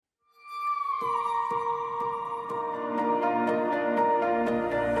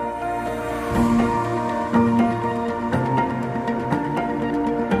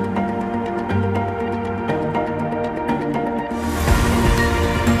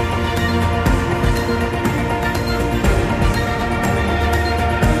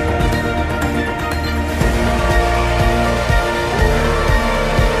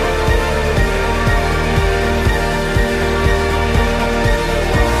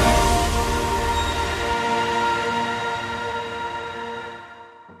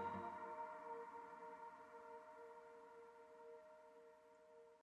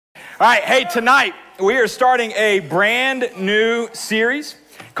All right, hey, tonight we are starting a brand new series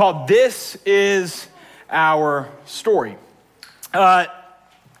called This Is Our Story. Hear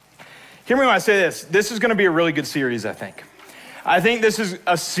me when I say this. This is going to be a really good series, I think. I think this is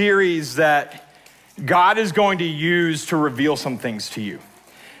a series that God is going to use to reveal some things to you.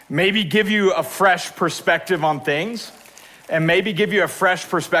 Maybe give you a fresh perspective on things, and maybe give you a fresh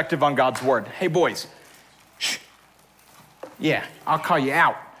perspective on God's word. Hey, boys. Shh. Yeah, I'll call you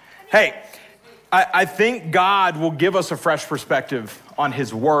out. Hey, I think God will give us a fresh perspective on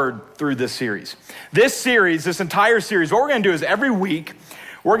his word through this series. This entire series, what we're going to do is every week,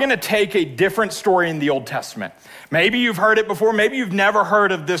 we're going to take a different story in the Old Testament. Maybe you've heard it before. Maybe you've never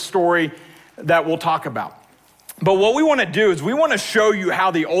heard of this story that we'll talk about. But what we want to do is we want to show you how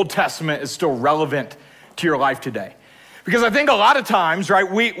the Old Testament is still relevant to your life today. Because I think a lot of times,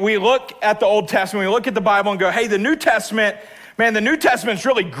 right, we look at the Old Testament, we look at the Bible and go, hey, the New Testament, man, the New Testament's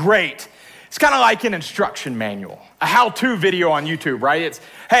really great. It's kind of like an instruction manual, a how-to video on YouTube, right? It's,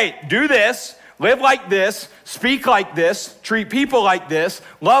 hey, do this, live like this, speak like this, treat people like this,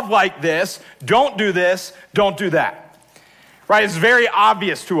 love like this, don't do this, don't do that, right? It's very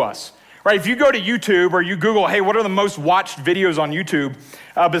obvious to us, right? If you go to YouTube or you Google, hey, what are the most watched videos on YouTube?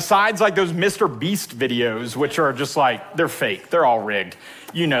 Besides like those Mr. Beast videos, which are just like, they're fake. They're all rigged.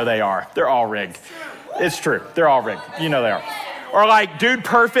 You know they are. They're all rigged. It's true. They're all rigged. You know they are. Or like Dude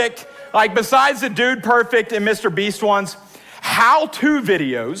Perfect. Like besides the Dude Perfect and Mr. Beast ones, how-to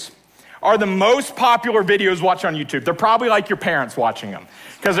videos are the most popular videos watched on YouTube. They're probably like your parents watching them.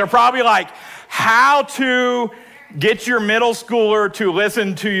 Because they're probably like, how to get your middle schooler to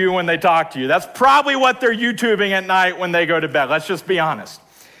listen to you when they talk to you. That's probably what they're YouTubing at night when they go to bed. Let's just be honest.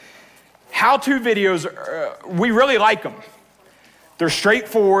 How-to videos, we really like them. They're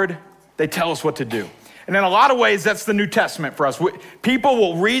straightforward. They tell us what to do. And in a lot of ways, that's the New Testament for us. People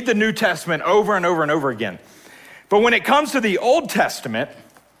will read the New Testament over and over and over again. But when it comes to the Old Testament,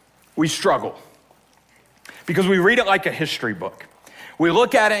 we struggle. Because we read it like a history book. We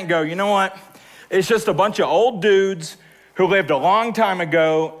look at it and go, you know what? It's just a bunch of old dudes who lived a long time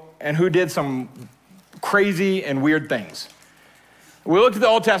ago and who did some crazy and weird things. We look at the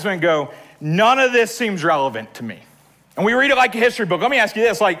Old Testament and go, none of this seems relevant to me. And we read it like a history book. Let me ask you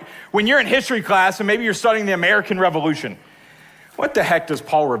this, like when you're in history class and maybe you're studying the American Revolution, what the heck does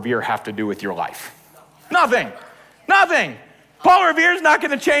Paul Revere have to do with your life? Nothing. Paul Revere's not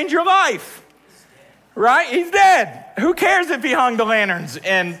going to change your life. Right? He's dead. Who cares if he hung the lanterns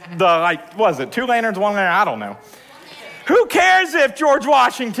in the, like, was it 2 lanterns, 1 lantern? I don't know. Who cares if George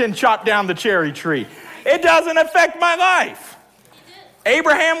Washington chopped down the cherry tree? It doesn't affect my life.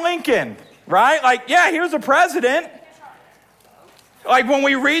 Abraham Lincoln, right? Like, yeah, he was a president. Like when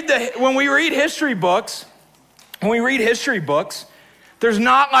we read history books, there's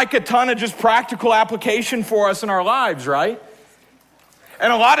not like a ton of just practical application for us in our lives, right?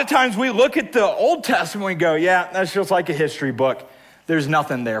 And a lot of times we look at the Old Testament and we go, yeah, that's just like a history book. There's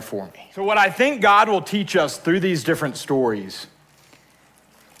nothing there for me. So what I think God will teach us through these different stories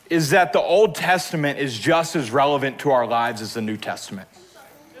is that the Old Testament is just as relevant to our lives as the New Testament.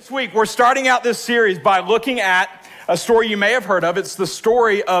 This week, we're starting out this series by looking at a story you may have heard of. It's the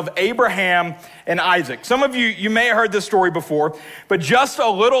story of Abraham and Isaac. Some of you may have heard this story before, but just a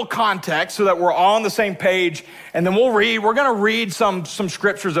little context so that we're all on the same page. And then we're going to read some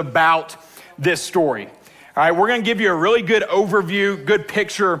scriptures about this story. All right, we're going to give you a really good overview, good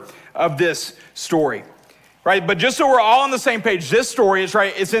picture of this story. Right, but just so we're all on the same page, this story is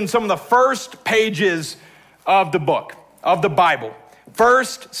right. It's in some of the first pages of the book, of the Bible.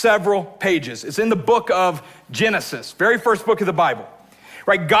 First several pages. It's in the book of Genesis, very first book of the Bible.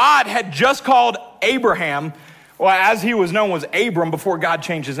 Right? God had just called Abraham, well, as he was known was Abram before God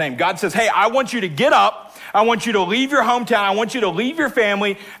changed his name. God says, hey, I want you to get up. I want you to leave your hometown. I want you to leave your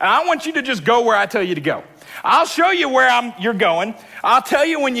family. And I want you to just go where I tell you to go. I'll show you where you're going. I'll tell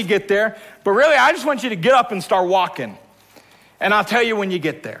you when you get there. But really, I just want you to get up and start walking. And I'll tell you when you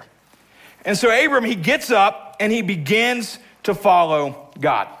get there. And so Abram, he gets up and he begins to follow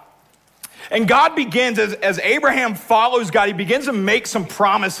God. And God begins, as Abraham follows God, he begins to make some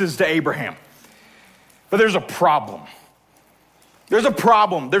promises to Abraham. But there's a problem. There's a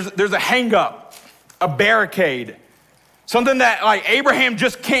problem. There's a hang up, a barricade, something that like Abraham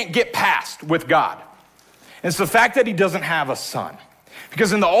just can't get past with God. And it's the fact that he doesn't have a son.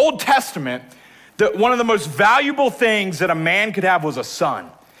 Because in the Old Testament, one of the most valuable things that a man could have was a son.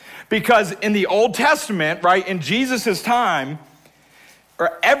 Because in the Old Testament, right, in Jesus' time,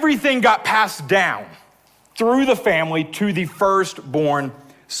 everything got passed down through the family to the firstborn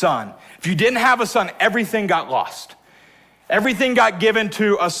son. If you didn't have a son, everything got lost. Everything got given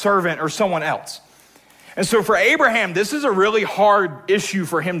to a servant or someone else. And so for Abraham, this is a really hard issue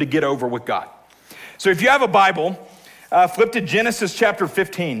for him to get over with God. So if you have a Bible, flip to Genesis chapter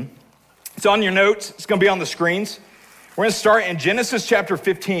 15. It's on your notes. It's going to be on the screens. We're going to start in Genesis chapter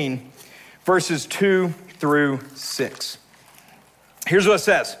 15, verses 2 through 6. Here's what it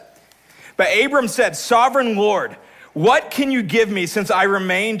says. But Abram said, "Sovereign Lord, what can you give me since I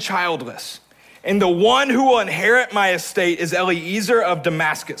remain childless? And the one who will inherit my estate is Eliezer of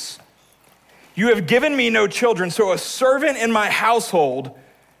Damascus. You have given me no children, so a servant in my household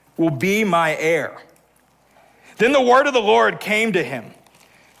will be my heir." Then the word of the Lord came to him.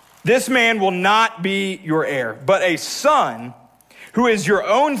 "This man will not be your heir, but a son who is your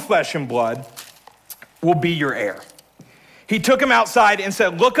own flesh and blood will be your heir." He took him outside and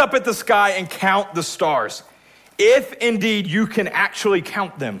said, "Look up at the sky and count the stars, if indeed you can actually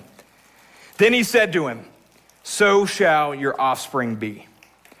count them." Then he said to him, "So shall your offspring be."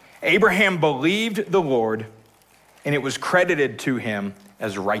 Abraham believed the Lord, and it was credited to him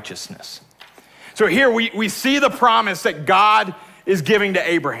as righteousness. So here we see the promise that God is giving to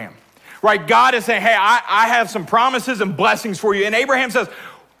Abraham, right? God is saying, hey, I have some promises and blessings for you. And Abraham says,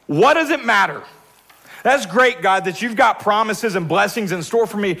 what does it matter? That's great, God, that you've got promises and blessings in store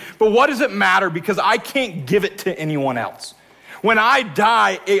for me, but what does it matter? Because I can't give it to anyone else. When I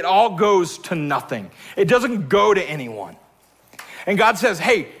die, it all goes to nothing. It doesn't go to anyone. And God says,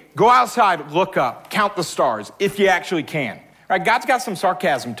 hey, go outside, look up, count the stars, if you actually can. Right? God's got some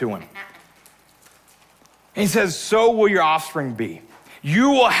sarcasm to him. And he says, so will your offspring be.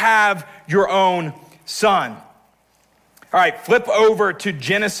 You will have your own son. All right, flip over to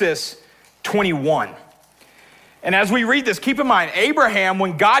Genesis 21. And as we read this, keep in mind, Abraham,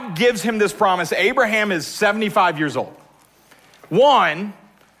 when God gives him this promise, Abraham is 75 years old. One,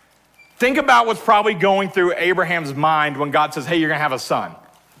 think about what's probably going through Abraham's mind when God says, hey, you're gonna have a son.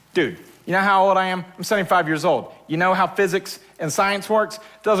 Dude, you know how old I am? I'm 75 years old. You know how physics and science works?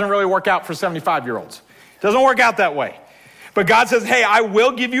 It doesn't really work out for 75-year-olds. It doesn't work out that way. But God says, hey, I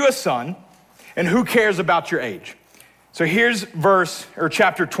will give you a son, and who cares about your age? So here's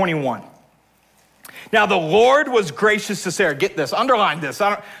chapter 21. Now the Lord was gracious to Sarah. Get this, underline this,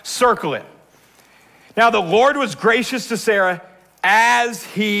 circle it. Now the Lord was gracious to Sarah as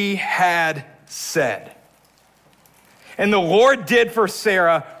he had said. And the Lord did for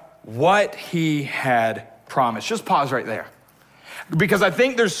Sarah what he had promised. Just pause right there. Because I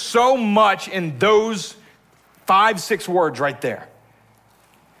think there's so much in those 5-6 words right there.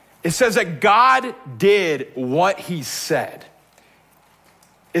 It says that God did what he said.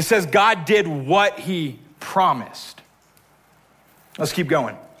 It says God did what he promised. Let's keep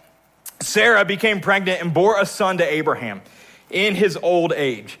going. Sarah became pregnant and bore a son to Abraham in his old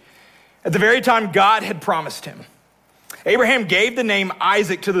age, at the very time God had promised him. Abraham gave the name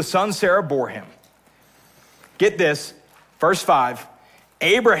Isaac to the son Sarah bore him. Get this, verse 5,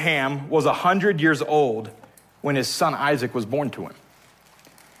 Abraham was 100 years old when his son Isaac was born to him.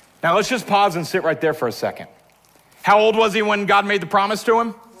 Now let's just pause and sit right there for a second. How old was he when God made the promise to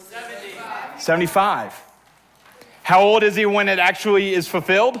him? 75. How old is he when it actually is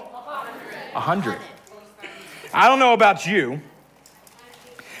fulfilled? 100. I don't know about you,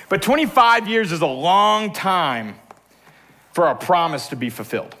 but 25 years is a long time for a promise to be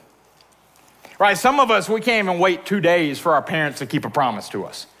fulfilled. Right? Some of us, we can't even wait 2 days for our parents to keep a promise to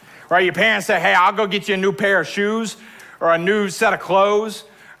us. Right? Your parents say, hey, I'll go get you a new pair of shoes or a new set of clothes,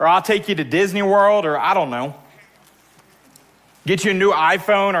 or I'll take you to Disney World, or I don't know. Get you a new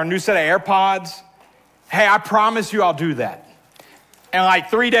iPhone or a new set of AirPods. Hey, I promise you I'll do that. And like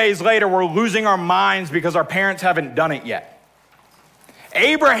 3 days later, we're losing our minds because our parents haven't done it yet.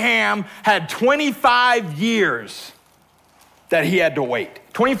 Abraham had 25 years that he had to wait.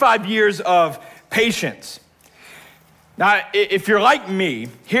 25 years of patience. Now, if you're like me,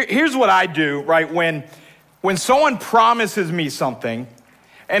 here's what I do, right? When someone promises me something,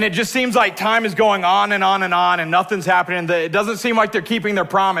 and it just seems like time is going on and on and on and nothing's happening, it doesn't seem like they're keeping their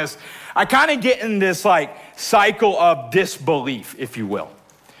promise, I kind of get in this like cycle of disbelief, if you will.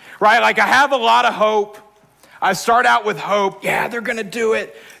 Right? Like I have a lot of hope. I start out with hope. Yeah, they're going to do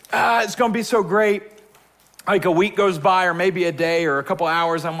it. It's going to be so great. Like a week goes by or maybe a day or a couple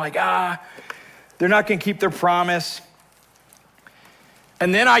hours. I'm like, they're not going to keep their promise.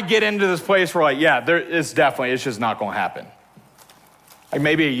 And then I get into this place where like, yeah, it's just not going to happen. Like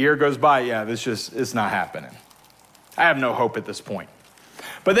maybe a year goes by, yeah, it's not happening. I have no hope at this point.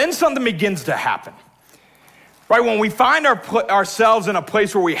 But then something begins to happen. Right, when we find ourselves in a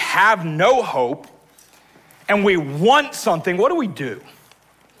place where we have no hope and we want something, what do?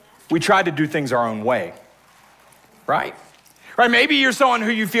 We try to do things our own way, right? right? Maybe you're someone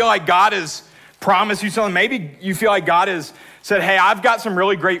who you feel like God has promised you something. Maybe you feel like God has said, hey, I've got some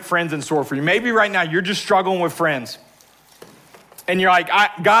really great friends in store for you. Maybe right now you're just struggling with friends. And you're like,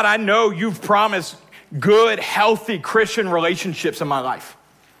 God, I know you've promised good, healthy Christian relationships in my life.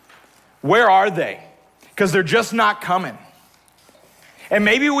 Where are they? Because they're just not coming. And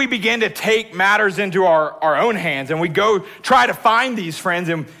maybe we begin to take matters into our own hands and we go try to find these friends.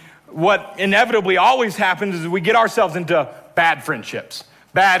 And what inevitably always happens is we get ourselves into bad friendships,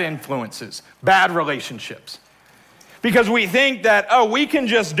 bad influences, bad relationships. Because we think that, we can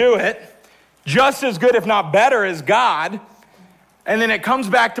just do it just as good, if not better, as God. And then it comes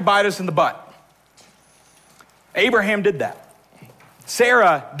back to bite us in the butt. Abraham did that.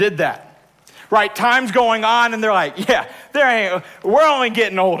 Sarah did that. Right, time's going on and they're like, we're only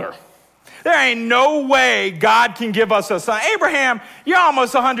getting older. There ain't no way God can give us a son. Abraham, you're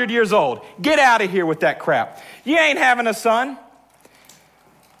almost 100 years old. Get out of here with that crap. You ain't having a son.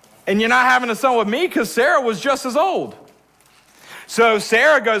 And you're not having a son with me because Sarah was just as old. So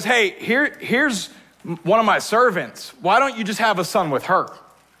Sarah goes, hey, here's one of my servants. Why don't you just have a son with her?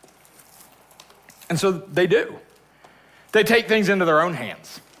 And so they do. They take things into their own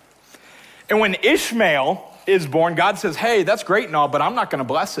hands. And when Ishmael is born, God says, hey, that's great and all, but I'm not going to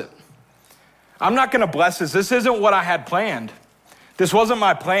bless it. I'm not going to bless this. This isn't what I had planned. This wasn't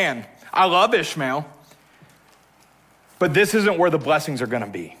my plan. I love Ishmael, but this isn't where the blessings are going to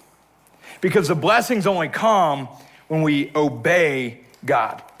be. Because the blessings only come when we obey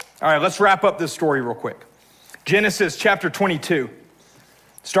God. All right, let's wrap up this story real quick. Genesis chapter 22,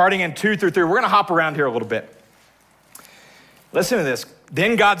 starting in 2 through 3. We're going to hop around here a little bit. Listen to this.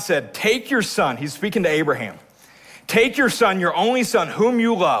 Then God said, take your son. He's speaking to Abraham. Take your son, your only son, whom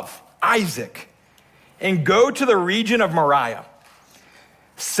you love, Isaac, and go to the region of Moriah.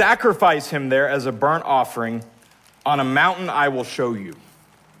 Sacrifice him there as a burnt offering on a mountain I will show you.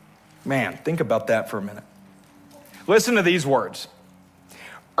 Man, think about that for a minute. Listen to these words.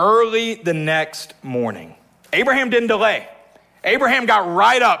 Early the next morning. Abraham didn't delay. Abraham got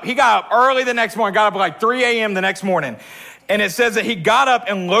right up. He got up early the next morning, got up like 3 a.m. the next morning. And it says that he got up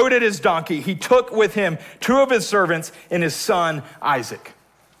and loaded his donkey. He took with him 2 of his servants and his son, Isaac.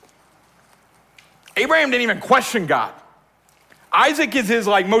 Abraham didn't even question God. Isaac is his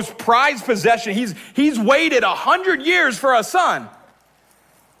most prized possession. He's waited 100 years for a son.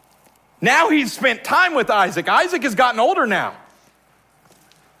 Now he's spent time with Isaac. Isaac has gotten older now.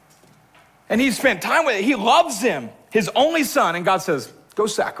 And he's spent time with him. He loves him, his only son. And God says, go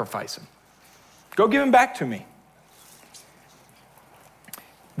sacrifice him. Go give him back to me.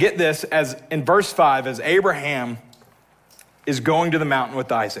 Get this, as in verse 5, as Abraham is going to the mountain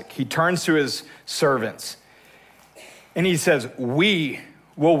with Isaac, he turns to his servants and he says, we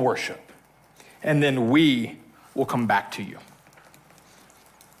will worship and then we will come back to you.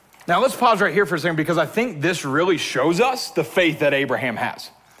 Now let's pause right here for a second because I think this really shows us the faith that Abraham has.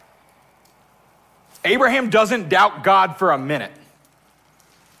 Abraham doesn't doubt God for a minute.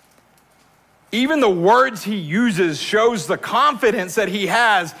 Even the words he uses shows the confidence that he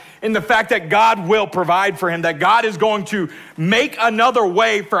has in the fact that God will provide for him, that God is going to make another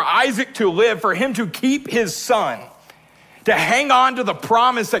way for Isaac to live, for him to keep his son, to hang on to the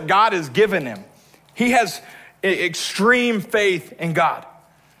promise that God has given him. He has extreme faith in God.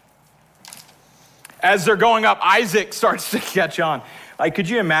 As they're going up, Isaac starts to catch on. Could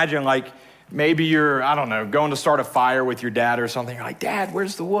you imagine, maybe you're, going to start a fire with your dad or something. You're like, Dad,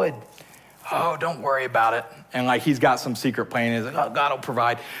 where's the wood? Oh, don't worry about it. And he's got some secret plan. He's like, oh, God will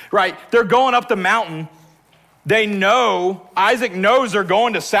provide. Right? They're going up the mountain. They know, Isaac knows they're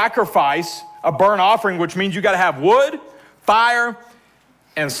going to sacrifice a burnt offering, which means you got to have wood, fire,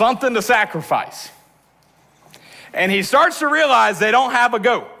 and something to sacrifice. And he starts to realize they don't have a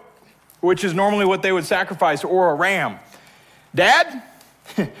goat, which is normally what they would sacrifice, or a ram. Dad,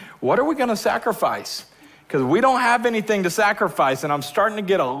 what are we going to sacrifice? Because we don't have anything to sacrifice, and I'm starting to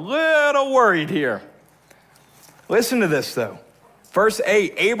get a little worried here. Listen to this, though. Verse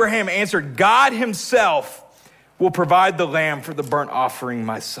 8, Abraham answered, God himself will provide the lamb for the burnt offering,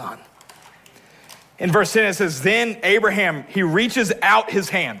 my son. In verse 10, it says, then Abraham, he reaches out his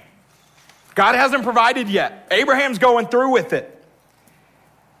hand. God hasn't provided yet. Abraham's going through with it.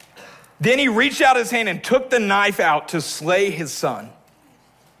 Then he reached out his hand and took the knife out to slay his son.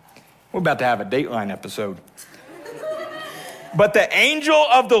 We're about to have a Dateline episode. But the angel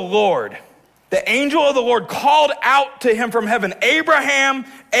of the Lord called out to him from heaven, Abraham,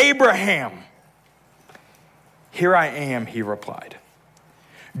 Abraham. Here I am, he replied.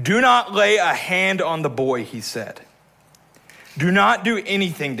 Do not lay a hand on the boy, he said. Do not do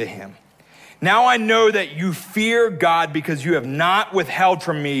anything to him. Now I know that you fear God because you have not withheld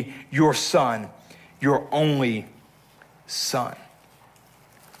from me your son, your only son.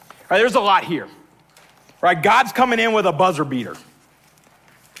 All right, there's a lot here. Right? God's coming in with a buzzer beater.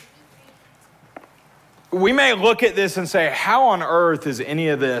 We may look at this and say, how on earth is any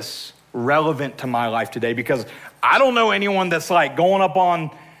of this relevant to my life today? Because I don't know anyone that's like going up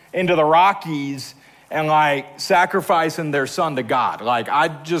into the Rockies and like sacrificing their son to God. Like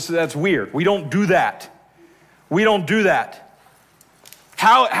that's weird. We don't do that. We don't do that.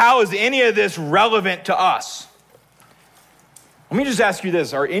 How is any of this relevant to us? Let me just ask you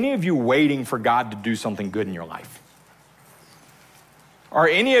this. Are any of you waiting for God to do something good in your life? Are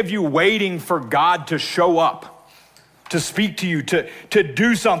any of you waiting for God to show up, to speak to you, to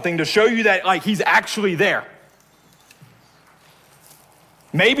do something, to show you that like he's actually there?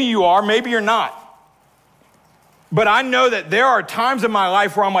 Maybe you are, maybe you're not. But I know that there are times in my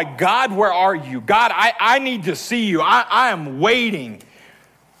life where I'm like, God, where are you? God, I need to see you. I am waiting.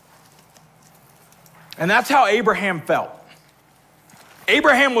 And that's how Abraham felt.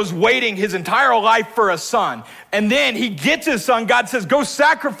 Abraham was waiting his entire life for a son. And then he gets his son. God says, go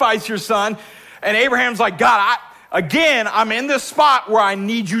sacrifice your son. And Abraham's like, God, I'm in this spot where I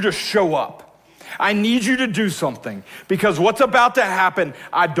need you to show up. I need you to do something because what's about to happen,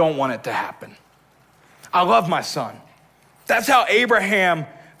 I don't want it to happen. I love my son. That's how Abraham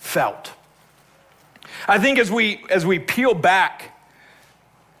felt. I think as we peel back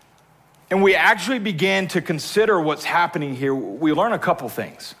and we actually begin to consider what's happening here, we learn a couple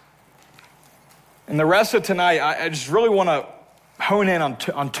things. And the rest of tonight, I just really want to hone in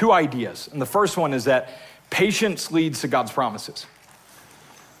on two ideas. And the first one is that patience leads to God's promises.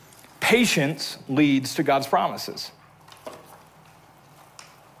 Patience leads to God's promises.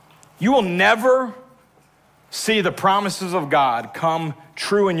 You will never see the promises of God come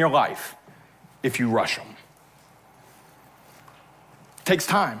true in your life if you rush them. It takes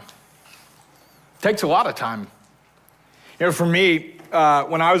time. It takes a lot of time. You know, for me,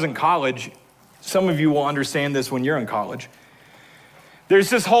 when I was in college, some of you will understand this when you're in college. There's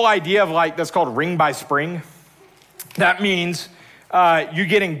this whole idea of like, that's called ring by spring. That means you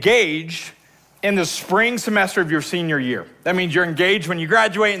get engaged in the spring semester of your senior year. That means you're engaged when you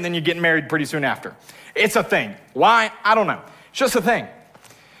graduate and then you get married pretty soon after. It's a thing. Why? I don't know. It's just a thing.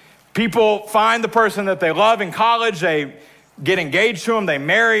 People find the person that they love in college, they get engaged to them, they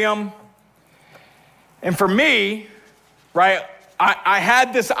marry them. And for me, right, I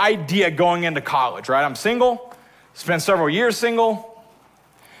had this idea going into college, right? I'm single, spent several years single.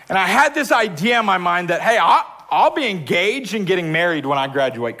 And I had this idea in my mind that, hey, I'll be engaged and getting married when I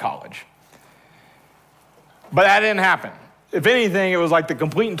graduate college. But that didn't happen. If anything, it was like the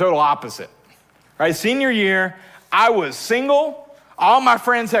complete and total opposite. Right? Senior year, I was single. All my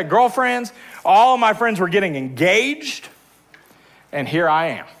friends had girlfriends. All of my friends were getting engaged. And here I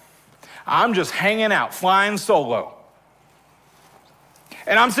am. I'm just hanging out, flying solo.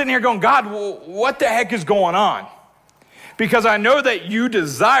 And I'm sitting here going, God, what the heck is going on? Because I know that you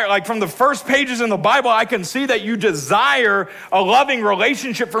desire, like from the first pages in the Bible, I can see that you desire a loving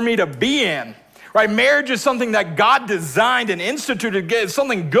relationship for me to be in. Right? Marriage is something that God designed and instituted. It's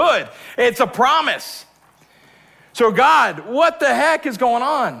something good. It's a promise. So God, what the heck is going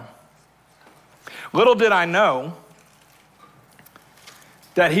on? Little did I know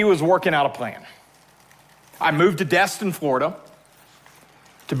that he was working out a plan. I moved to Destin, Florida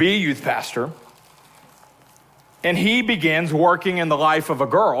to be a youth pastor. And he begins working in the life of a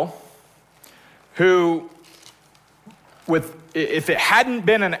girl who, if it hadn't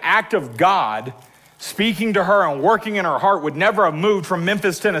been an act of God speaking to her and working in her heart, would never have moved from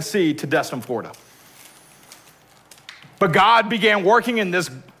Memphis, Tennessee to Destin, Florida. But God began working in this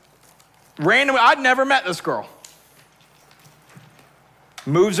random, I'd never met this girl.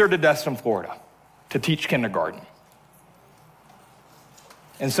 Moves her to Destin, Florida to teach kindergarten.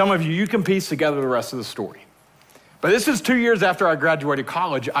 And some of you can piece together the rest of the story. But this is 2 years after I graduated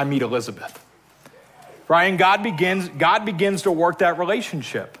college, I meet Elizabeth. Right? And God begins to work that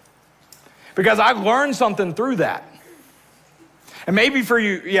relationship. Because I learned something through that. And maybe for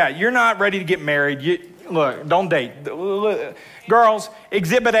you, you're not ready to get married. Look, don't date. Girls,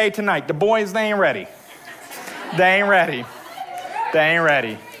 exhibit A tonight. The boys, they ain't ready. They ain't ready. They ain't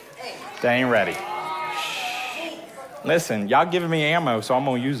ready. They ain't ready. Shh. Listen, y'all giving me ammo, so I'm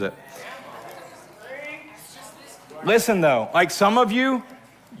going to use it. Listen, though, like some of you,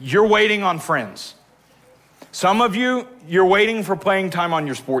 you're waiting on friends. Some of you, you're waiting for playing time on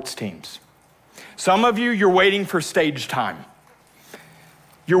your sports teams. Some of you, you're waiting for stage time.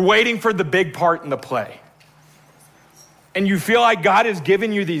 You're waiting for the big part in the play. and you feel like God has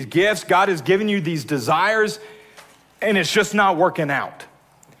given you these gifts, God has given you these desires, and it's just not working out.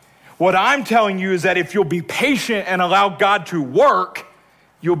 What I'm telling you is that if you'll be patient and allow God to work,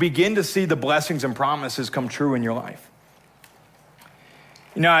 you'll begin to see the blessings and promises come true in your life.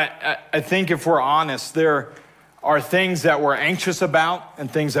 You know, I think if we're honest, there are things that we're anxious about and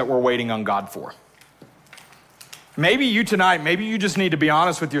things that we're waiting on God for. Maybe you tonight, maybe you just need to be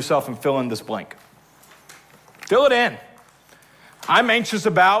honest with yourself and fill in this blank. Fill it in. I'm anxious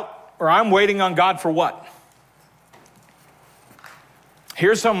about, or I'm waiting on God for what?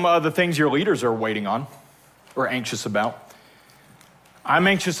 Here's some of the things your leaders are waiting on or anxious about. I'm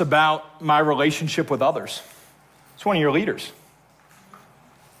anxious about my relationship with others. It's one of your leaders.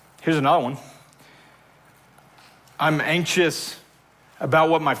 Here's another one. I'm anxious about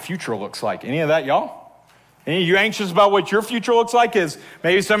what my future looks like. Any of that, y'all? Any of you anxious about what your future looks like? Is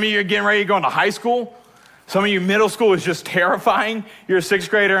maybe some of you are getting ready to go into high school. Some of you, middle school is just terrifying. You're a sixth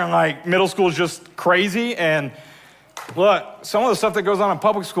grader and like middle school is just crazy. And look, some of the stuff that goes on in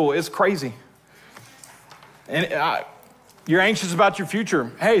public school is crazy. And you're anxious about your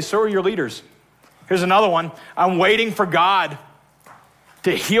future. Hey, so are your leaders. Here's another one. I'm waiting for God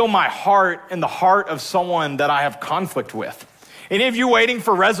to heal my heart and the heart of someone that I have conflict with. Any of you waiting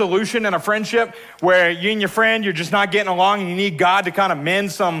for resolution in a friendship where you and your friend, you're just not getting along and you need God to kind of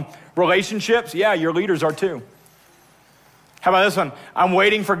mend some relationships? Yeah, your leaders are too. How about this one? I'm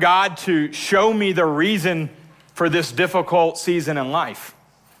waiting for God to show me the reason for this difficult season in life.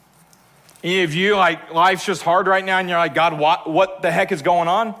 Any of you, like, life's just hard right now and you're like, God, what the heck is going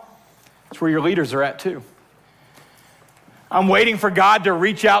on? That's where your leaders are at too. I'm waiting for God to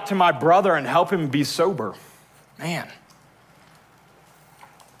reach out to my brother and help him be sober. Man.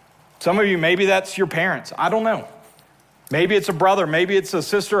 Some of you, maybe that's your parents. I don't know. Maybe it's a brother. Maybe it's a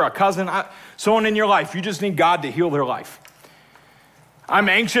sister, a cousin, someone in your life. You just need God to heal their life. I'm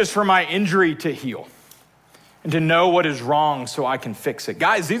anxious for my injury to heal and to know what is wrong so I can fix it.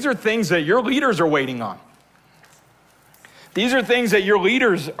 Guys, these are things that your leaders are waiting on. These are things that your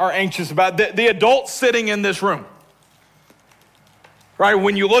leaders are anxious about. The adults sitting in this room. Right?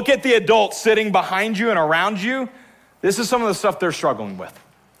 When you look at the adults sitting behind you and around you, this is some of the stuff they're struggling with.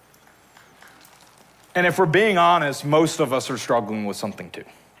 And if we're being honest, most of us are struggling with something too.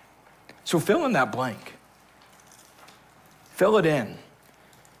 So fill in that blank. Fill it in.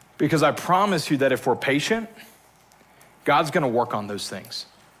 Because I promise you that if we're patient, God's going to work on those things.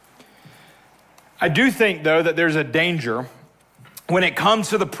 I do think, though, that there's a danger when it comes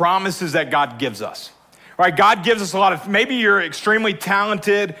to the promises that God gives us. Right? God gives us a lot of, maybe you're extremely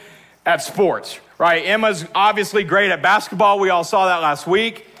talented at sports, right? Emma's obviously great at basketball. We all saw that last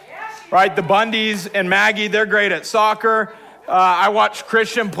week, right? The Bundys and Maggie, they're great at soccer. I watched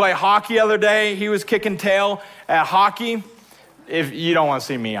Christian play hockey the other day. He was kicking tail at hockey. If you don't want to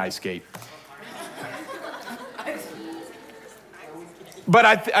see me ice skate. But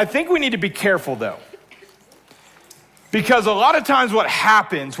I think we need to be careful, though. Because a lot of times what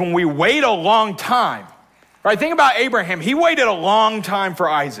happens when we wait a long time, right? Think about Abraham. He waited a long time for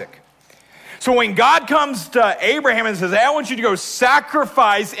Isaac. So when God comes to Abraham and says, hey, I want you to go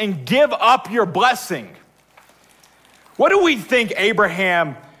sacrifice and give up your blessing, what do we think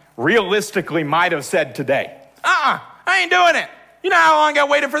Abraham realistically might have said today? I ain't doing it. You know how long I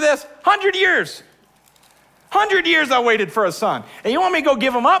waited for this? 100 years. 100 years I waited for a son. And you want me to go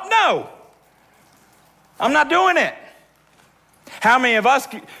give him up? No. I'm not doing it. How many of us,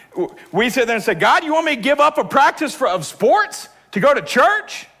 we sit there and say, God, you want me to give up a practice of sports to go to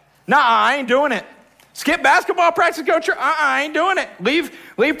church? Nah, I ain't doing it. Skip basketball practice, go to church? I ain't doing it.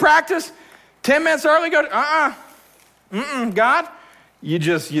 Leave practice 10 minutes early, go to, God,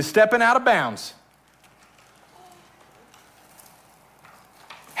 you're stepping out of bounds.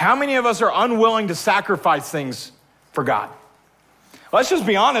 How many of us are unwilling to sacrifice things for God? Let's just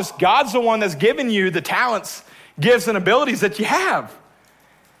be honest. God's the one that's given you the talents, gifts, and abilities that you have.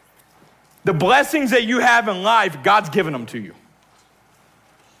 The blessings that you have in life, God's given them to you.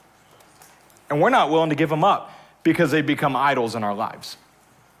 And we're not willing to give them up because they become idols in our lives.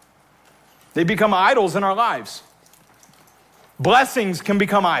 They become idols in our lives. Blessings can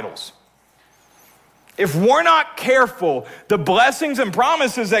become idols. If we're not careful, the blessings and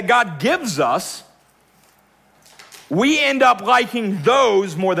promises that God gives us, we end up liking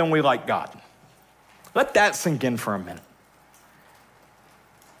those more than we like God. Let that sink in for a minute.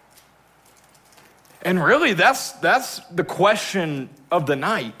 And really, that's the question of the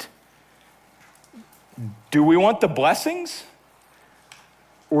night. Do we want the blessings?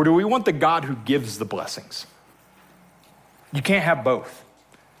 Or do we want the God who gives the blessings? You can't have both.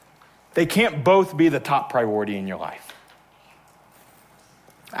 They can't both be the top priority in your life.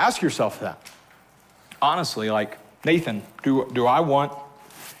 Ask yourself that. Honestly, like, Nathan, do I want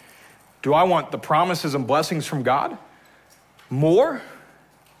the promises and blessings from God more?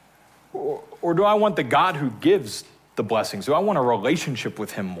 Or do I want the God who gives the blessings? Do I want a relationship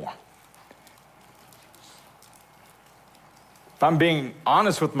with him more? If I'm being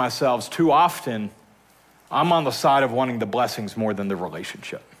honest with myself, too often, I'm on the side of wanting the blessings more than the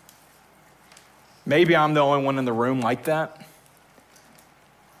relationship. Maybe I'm the only one in the room like that.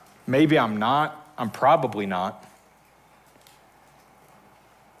 Maybe I'm not. I'm probably not.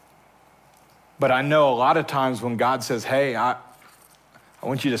 But I know a lot of times when God says, hey, I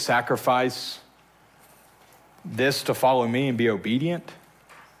want you to sacrifice this to follow me and be obedient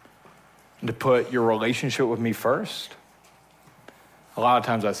and to put your relationship with me first, a lot of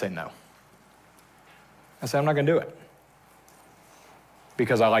times I say no. I say I'm not going to do it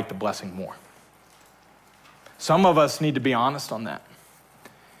because I like the blessing more. Some of us need to be honest on that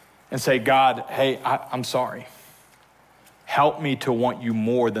and say, God, hey, I'm sorry. Help me to want you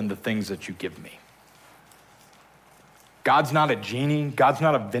more than the things that you give me. God's not a genie. God's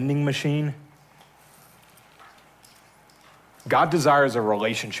not a vending machine. God desires a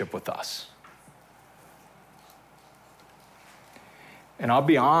relationship with us. And I'll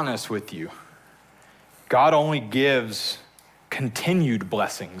be honest with you, God only gives continued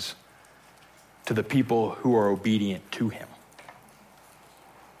blessings to the people who are obedient to him.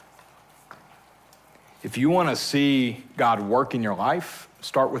 If you want to see God work in your life,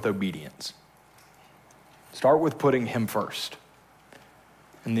 start with obedience. Start with putting him first.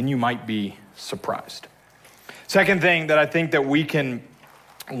 And then you might be surprised. Second thing that I think that we can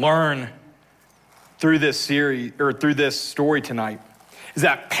learn through this series or through this story tonight is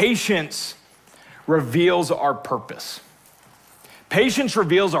that patience reveals our purpose. Patience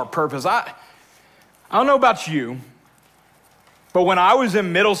reveals our purpose. I don't know about you, but when I was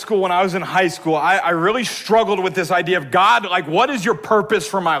in middle school, when I was in high school, I really struggled with this idea of God, like, what is your purpose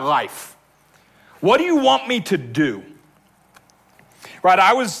for my life? What do you want me to do? Right,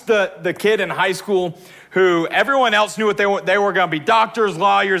 I was the kid in high school who everyone else knew what they were going to be: doctors,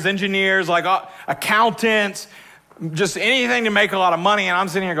 lawyers, engineers, like accountants, just anything to make a lot of money. And I'm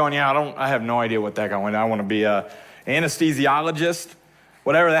sitting here going, I have no idea what the heck I want. I want to be an anesthesiologist,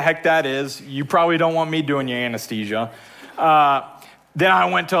 whatever the heck that is. You probably don't want me doing your anesthesia. Then I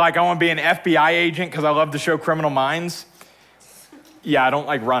went to I want to be an FBI agent because I love the show Criminal Minds. Yeah, I don't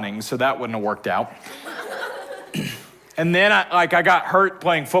like running, so that wouldn't have worked out. And then I got hurt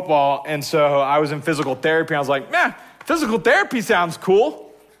playing football, and so I was in physical therapy. I was like, physical therapy sounds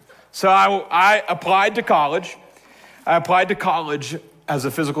cool. So I applied to college. I applied to college as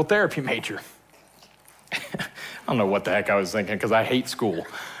a physical therapy major. I don't know what the heck I was thinking because I hate school.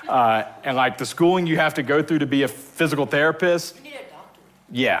 And the schooling you have to go through to be a physical therapist. You need a doctor.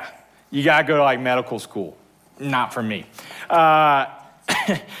 Yeah, you got to go to medical school. Not for me.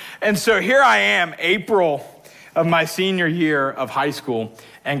 And so here I am, April of my senior year of high school,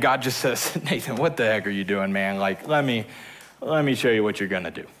 and God just says, Nathan, what the heck are you doing, man? Let me show you what you're going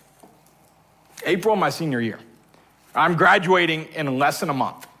to do. April of my senior year. I'm graduating in less than a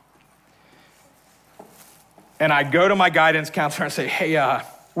month. And I go to my guidance counselor and say, hey,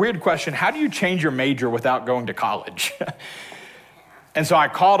 weird question. How do you change your major without going to college? And so I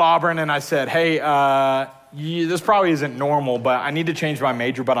called Auburn and I said, hey, this probably isn't normal, but I need to change my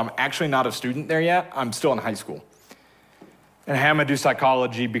major, but I'm actually not a student there yet. I'm still in high school. And I'm going to do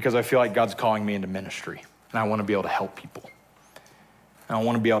psychology because I feel like God's calling me into ministry. And I want to be able to help people. And I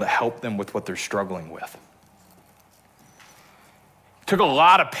want to be able to help them with what they're struggling with. It took a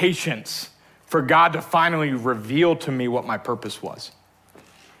lot of patience for God to finally reveal to me what my purpose was.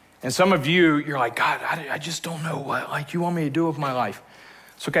 And some of you, you're like, God, I just don't know what you want me to do with my life.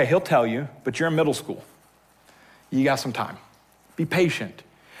 It's okay, he'll tell you, but you're in middle school. You got some time. Be patient.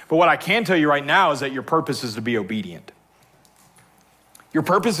 But what I can tell you right now is that your purpose is to be obedient. Your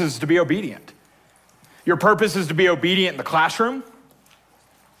purpose is to be obedient. Your purpose is to be obedient in the classroom.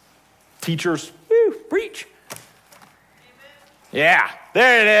 Teachers, preach. Yeah,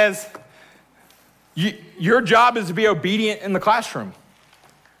 there it is. Your job is to be obedient in the classroom.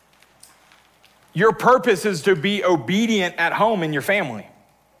 Your purpose is to be obedient at home in your family.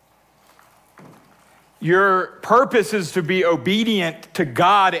 Your purpose is to be obedient to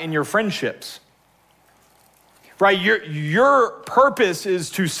God in your friendships. Right? Your purpose is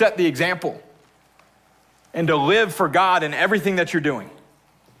to set the example and to live for God in everything that you're doing.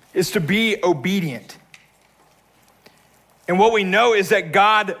 Is to be obedient. And what we know is that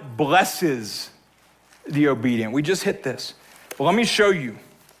God blesses the obedient. We just hit this. But let me show you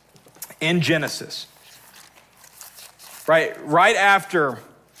in Genesis. Right after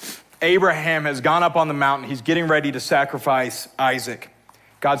Abraham has gone up on the mountain. He's getting ready to sacrifice Isaac.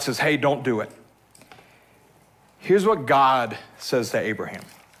 God says, hey, don't do it. Here's what God says to Abraham.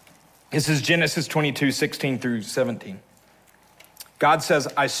 This is Genesis 22, 16 through 17. God says,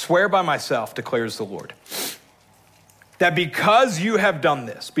 I swear by myself, declares the Lord, that because you have done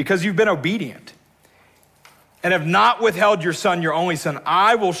this, because you've been obedient and have not withheld your son, your only son,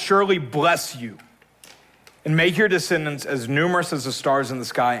 I will surely bless you and make your descendants as numerous as the stars in the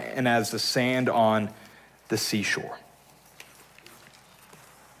sky and as the sand on the seashore.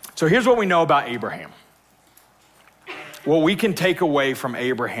 So here's what we know about Abraham. What we can take away from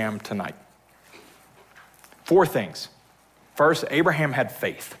Abraham tonight. 4 things. First, Abraham had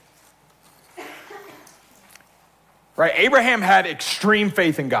faith. Right? Abraham had extreme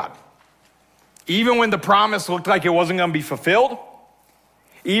faith in God. Even when the promise looked like it wasn't going to be fulfilled,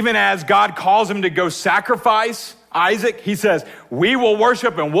 even as God calls him to go sacrifice Isaac, he says, we will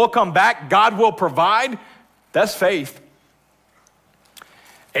worship and we'll come back. God will provide. That's faith.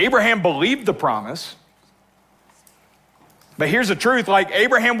 Abraham believed the promise. But here's the truth, like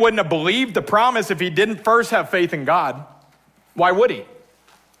Abraham wouldn't have believed the promise if he didn't first have faith in God. Why would he?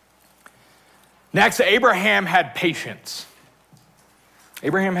 Next, Abraham had patience.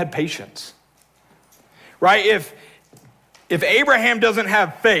 Abraham had patience. Right? If Abraham doesn't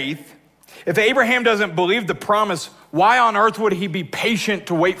have faith, if Abraham doesn't believe the promise, why on earth would he be patient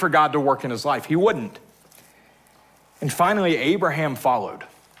to wait for God to work in his life? He wouldn't. And finally, Abraham followed.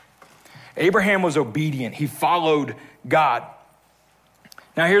 Abraham was obedient. He followed God.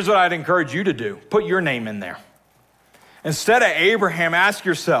 Now, here's what I'd encourage you to do. Put your name in there. Instead of Abraham, ask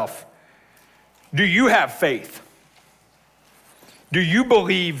yourself, do you have faith? Do you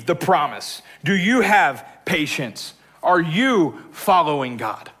believe the promise? Do you have patience? Are you following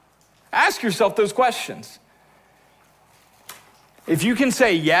God? Ask yourself those questions. If you can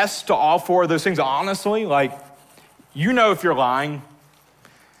say yes to all 4 of those things, honestly, like, you know if you're lying.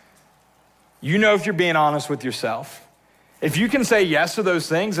 You know if you're being honest with yourself. If you can say yes to those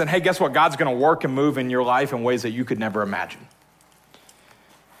things, then hey, guess what? God's going to work and move in your life in ways that you could never imagine.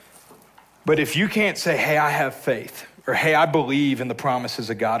 But if you can't say, hey, I have faith, or hey, I believe in the promises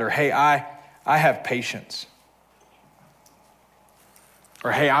of God, or hey, I have patience,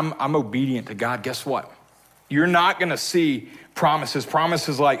 or hey, I'm obedient to God, guess what? You're not going to see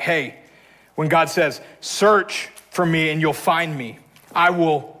promises like, hey, when God says, search for me and you'll find me. I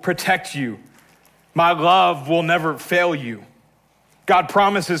will protect you. My love will never fail you. God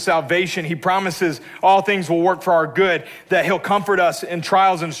promises salvation. He promises all things will work for our good, that he'll comfort us in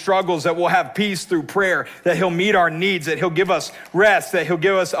trials and struggles, that we'll have peace through prayer, that he'll meet our needs, that he'll give us rest, that he'll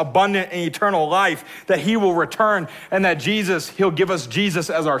give us abundant and eternal life, that he will return, and that he'll give us Jesus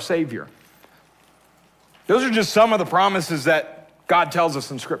as our Savior. Those are just some of the promises that God tells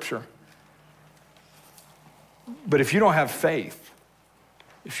us in Scripture. But if you don't have faith,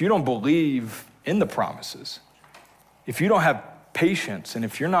 if you don't believe in the promises, if you don't have patience, and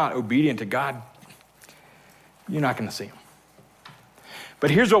if you're not obedient to God, you're not going to see him. But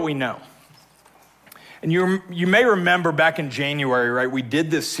here's what we know. And you may remember back in January, right, we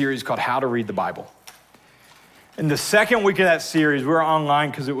did this series called How to Read the Bible. In the second week of that series, we were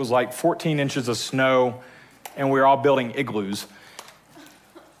online because it was like 14 inches of snow and we were all building igloos.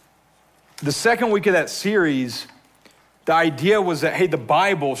 The second week of that series, the idea was that, hey, the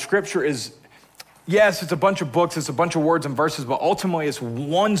Bible, Scripture is, yes, it's a bunch of books, it's a bunch of words and verses, but ultimately it's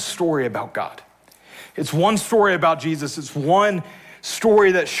one story about God. It's one story about Jesus. It's one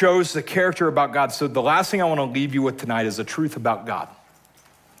story that shows the character about God. So the last thing I want to leave you with tonight is the truth about God.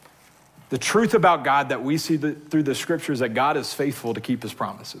 The truth about God that we see through the Scriptures, that God is faithful to keep his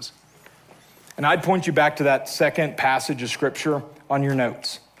promises. And I'd point you back to that second passage of Scripture on your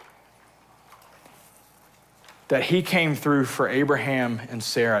notes. That he came through for Abraham and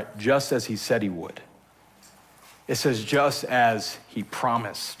Sarah just as he said he would. It says just as he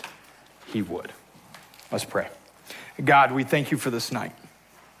promised he would. Let's pray. God, we thank you for this night.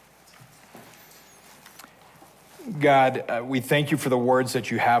 God, we thank you for the words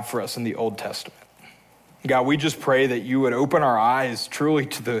that you have for us in the Old Testament. God, we just pray that you would open our eyes truly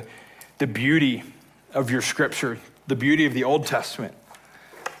to the beauty of your Scripture, the beauty of the Old Testament.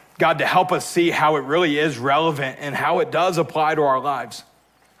 God, to help us see how it really is relevant and how it does apply to our lives.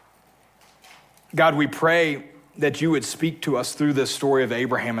 God, we pray that you would speak to us through this story of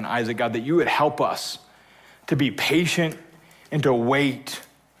Abraham and Isaac, God, that you would help us to be patient and to wait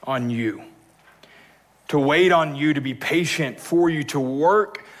on you. To wait on you, to be patient for you, to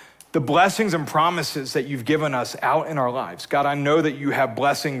work the blessings and promises that you've given us out in our lives. God, I know that you have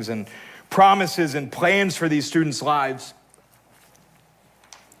blessings and promises and plans for these students' lives.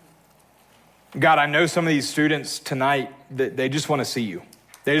 God, I know some of these students tonight, that they just want to see you.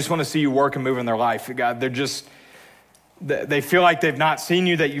 They just want to see you work and move in their life. God, they feel like they've not seen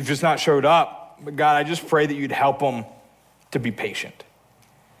you, that you've just not showed up. But God, I just pray that you'd help them to be patient.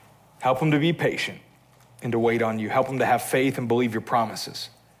 Help them to be patient and to wait on you. Help them to have faith and believe your promises.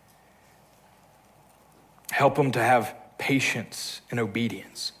 Help them to have patience and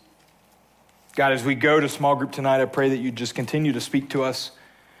obedience. God, as we go to small group tonight, I pray that you just continue to speak to us.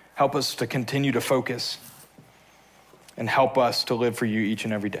 Help us to continue to focus and help us to live for you each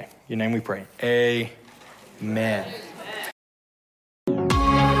and every day. In your name we pray. Amen.